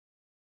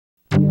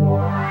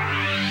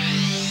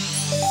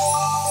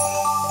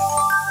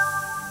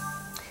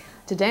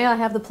Today I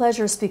have the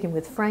pleasure of speaking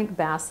with Frank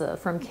Basa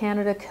from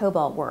Canada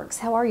Cobalt Works.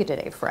 How are you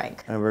today,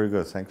 Frank? I'm very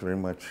good. Thank you very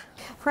much.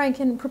 Frank,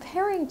 in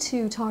preparing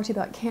to talk to you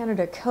about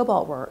Canada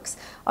Cobalt Works,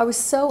 I was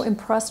so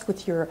impressed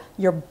with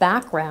your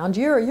background.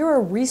 You're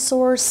a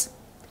resource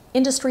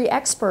industry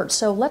expert,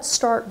 so let's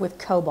start with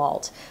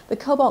cobalt. The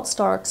cobalt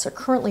stocks are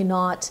currently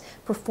not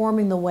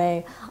performing the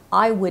way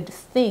I would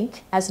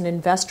think as an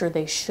investor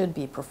they should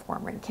be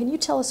performing. Can you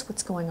tell us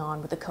what's going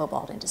on with the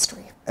cobalt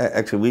industry?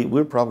 Actually,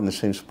 we're probably in the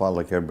same spot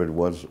like everybody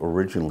was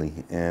originally,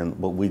 and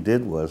what we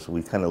did was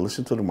we kind of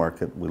listened to the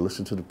market, we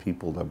listened to the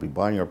people that be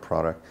buying our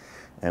product,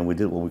 and we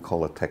did what we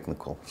call a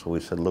technical. So we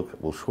said, look,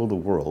 we'll show the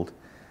world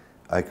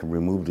I can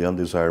remove the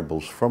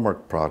undesirables from our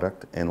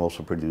product and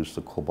also produce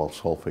the cobalt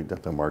sulfate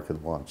that the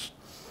market wants.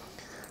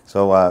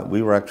 So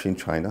we were actually in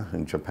China,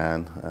 in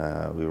Japan.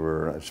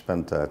 We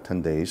spent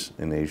 10 days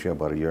in Asia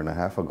about a year and a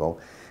half ago.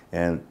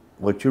 And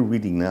what you're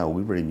reading now,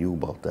 we already knew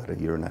about that a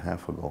year and a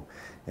half ago.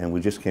 And we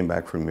just came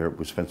back from Europe.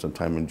 We spent some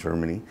time in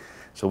Germany.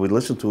 So we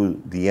listened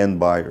to the end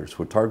buyers.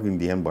 We're targeting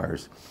the end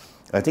buyers.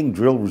 I think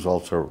drill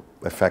results are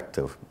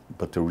effective,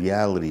 but the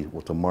reality,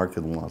 what the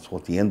market wants,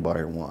 what the end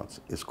buyer wants,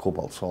 is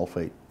cobalt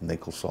sulfate,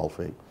 nickel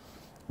sulfate,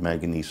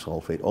 manganese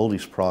sulfate, all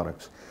these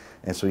products.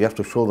 And so you have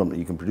to show them that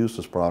you can produce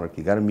this product.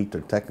 You got to meet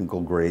their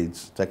technical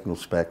grades, technical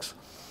specs,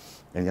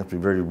 and you have to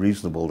be very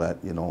reasonable that,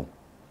 you know,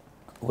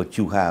 what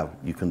you have,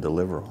 you can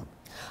deliver on.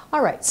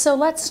 All right, so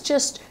let's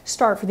just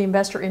start for the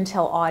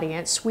InvestorIntel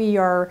audience. We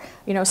are,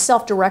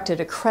 self-directed,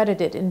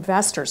 accredited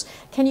investors.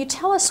 Can you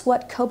tell us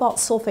what cobalt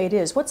sulfate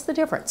is? What's the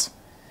difference?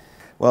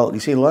 Well,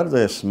 you see, a lot of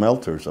the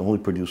smelters only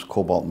produce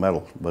cobalt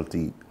metal, but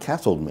the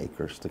cathode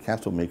makers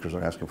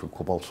are asking for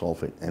cobalt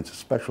sulfate, and it's a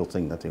special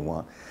thing that they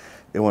want.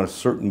 They want a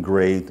certain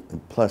grade,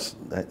 and plus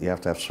that you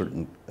have to have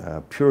certain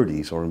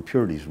purities or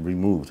impurities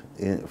removed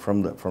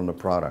from the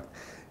product.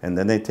 And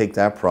then they take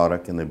that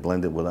product and they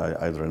blend it with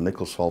either a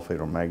nickel sulfate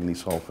or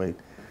manganese sulfate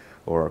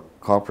or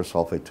copper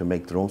sulfate to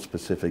make their own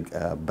specific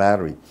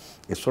battery.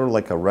 It's sort of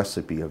like a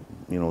recipe.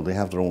 They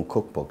have their own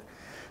cookbook.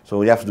 So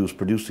what you have to do is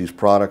produce these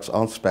products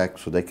on spec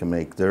so they can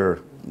make their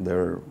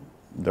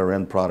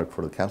end product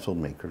for the cathode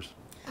makers.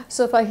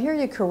 So if I hear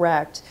you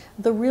correct,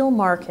 the real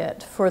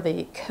market for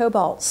the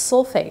cobalt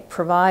sulfate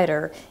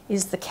provider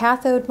is the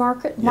cathode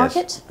market?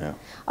 Yes, yeah.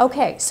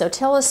 Okay, so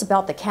tell us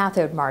about the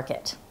cathode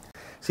market.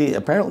 See,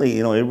 apparently,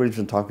 everybody's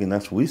been talking,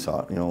 that's what we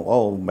thought,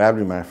 oh,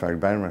 battery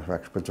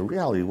manufacturers, but the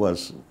reality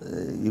was,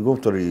 you go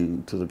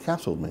to the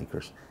cathode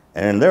makers,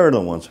 and they're the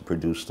ones who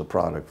produce the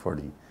product for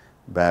the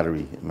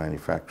battery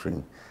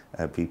manufacturing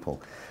people.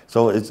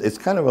 So it's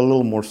kind of a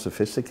little more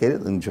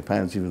sophisticated, and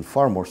Japan's even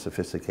far more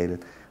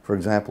sophisticated. For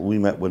example, we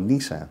met with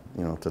Nissan,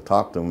 to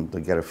talk to them, to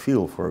get a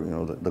feel for,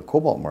 the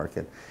cobalt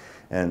market.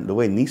 And the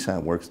way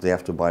Nissan works, they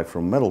have to buy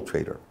from a metal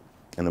trader.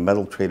 And the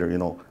metal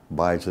trader,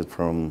 buys it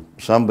from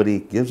somebody,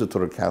 gives it to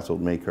the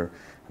cathode maker,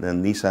 and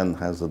then Nissan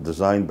has a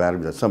design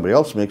battery that somebody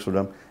else makes for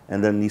them,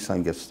 and then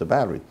Nissan gets the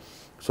battery.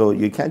 So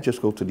you can't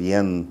just go to the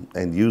end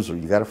user.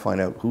 You got to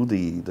find out who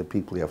the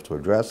people you have to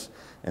address,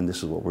 and this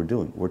is what we're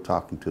doing. We're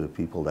talking to the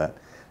people that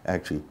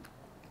actually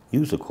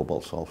use the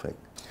cobalt sulfate.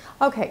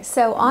 Okay,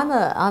 so I'm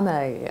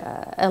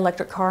a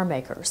electric car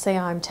maker. Say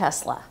I'm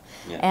Tesla,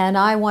 yeah. And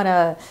I want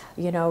to,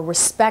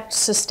 respect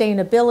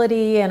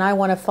sustainability, and I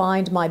want to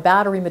find my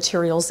battery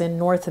materials in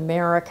North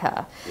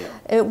America.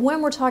 Yeah.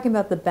 When we're talking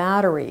about the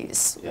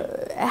batteries,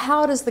 yeah.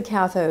 How does the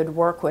cathode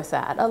work with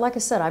that? Like I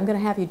said, I'm going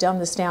to have you dumb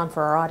this down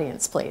for our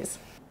audience, please.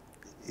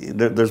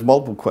 There's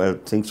multiple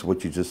things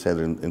what you just said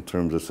in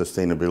terms of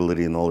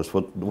sustainability and all this.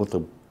 What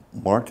the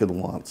market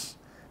wants,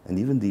 and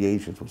even the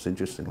Asians. What's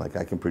interesting, like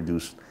I can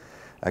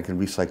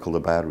recycle the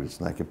batteries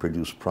and I can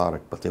produce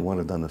product, but they want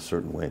it done a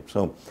certain way.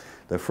 So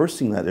the first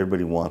thing that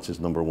everybody wants is,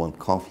 number one,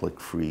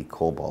 conflict-free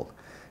cobalt.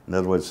 In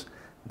other words,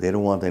 they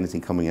don't want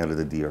anything coming out of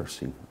the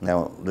DRC.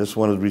 Now, this is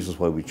one of the reasons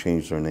why we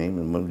changed our name,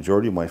 and the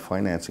majority of my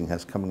financing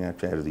has coming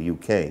actually out of the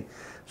UK.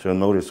 So you'll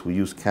notice we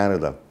use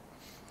Canada.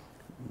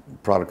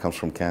 Product comes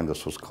from Canada,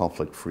 so it's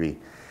conflict-free.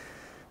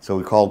 So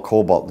we call it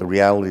cobalt. The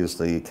reality is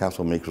the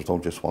cathode makers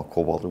don't just want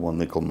cobalt, they want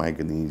nickel,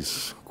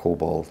 manganese,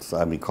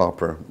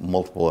 copper,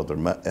 multiple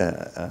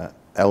other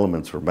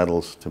elements or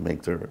metals to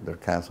make their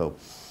cathode.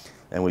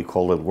 And we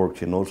call it work.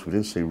 You notice we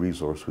didn't say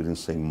resource, we didn't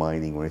say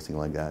mining or anything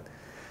like that.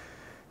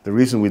 The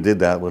reason we did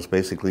that was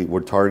basically we're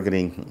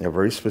targeting a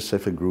very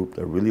specific group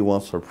that really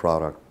wants our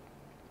product,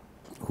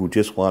 who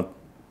just want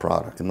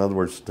product. In other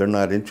words, they're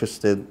not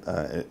interested.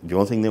 The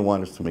only thing they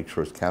want is to make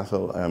sure it's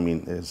cathode,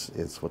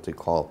 it's what they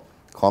call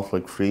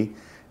conflict-free,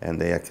 and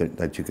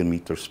that you can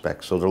meet their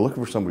specs. So they're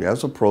looking for somebody who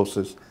has a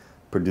process,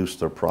 produce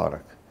their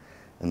product.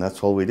 And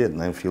that's all we did.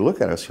 And if you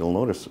look at us, you'll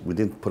notice we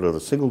didn't put out a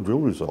single drill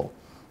result,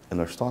 and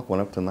our stock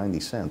went up to 90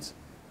 cents,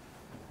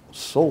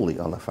 solely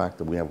on the fact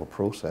that we have a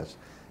process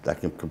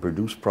that can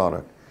produce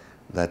product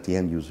that the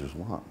end users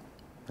want.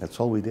 That's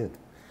all we did.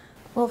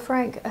 Well,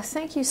 Frank,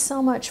 thank you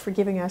so much for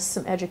giving us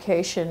some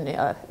education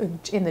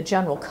in the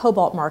general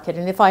cobalt market.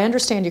 And if I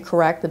understand you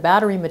correct, the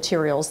battery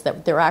materials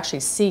that they're actually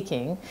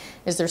seeking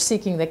is they're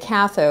seeking the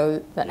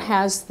cathode that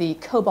has the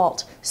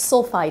cobalt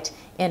sulfite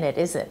in it,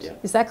 is it? Yeah.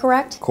 Is that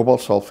correct? Cobalt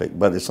sulfate,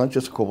 but it's not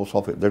just cobalt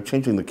sulfate. They're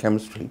changing the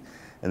chemistry.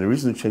 And the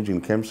reason they're changing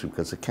the chemistry is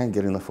because they can't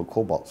get enough of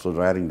cobalt. So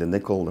they're adding the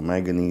nickel, the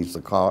manganese,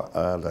 the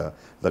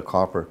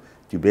copper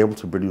to be able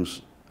to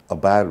produce a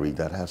battery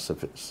that has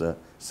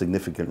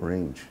significant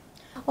range.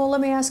 Well,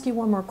 let me ask you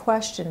one more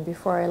question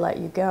before I let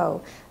you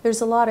go.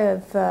 There's a lot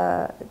of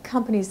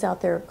companies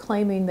out there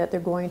claiming that they're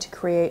going to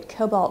create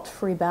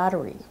cobalt-free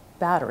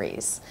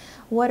batteries.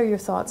 What are your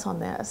thoughts on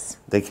this?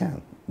 They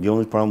can. The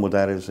only problem with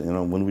that is,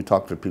 when we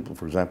talk to people,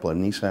 for example, at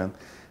Nissan,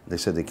 they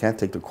said they can't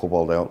take the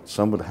cobalt out.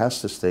 Some of it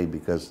has to stay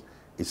because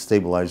it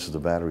stabilizes the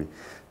battery.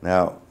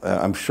 Now,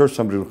 I'm sure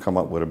somebody will come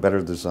up with a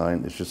better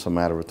design. It's just a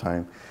matter of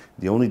time.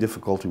 The only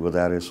difficulty with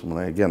that is when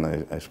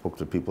I spoke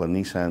to people at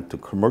Nissan, to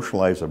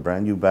commercialize a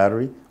brand new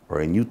battery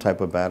or a new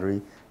type of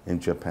battery in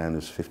Japan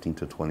is 15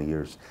 to 20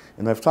 years.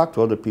 And I've talked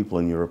to other people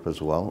in Europe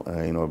as well.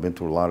 I've been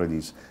to a lot of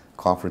these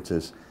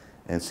conferences,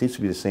 and it seems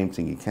to be the same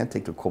thing. You can't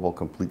take the cobalt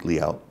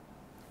completely out.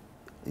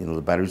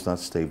 The battery's not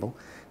stable.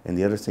 And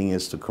the other thing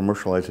is, to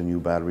commercialize a new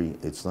battery,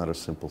 it's not a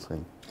simple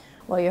thing.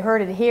 Well, you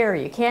heard it here.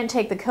 You can't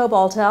take the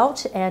cobalt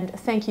out. And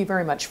thank you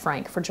very much,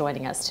 Frank, for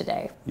joining us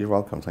today. You're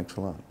welcome. Thanks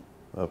a lot.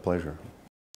 A pleasure.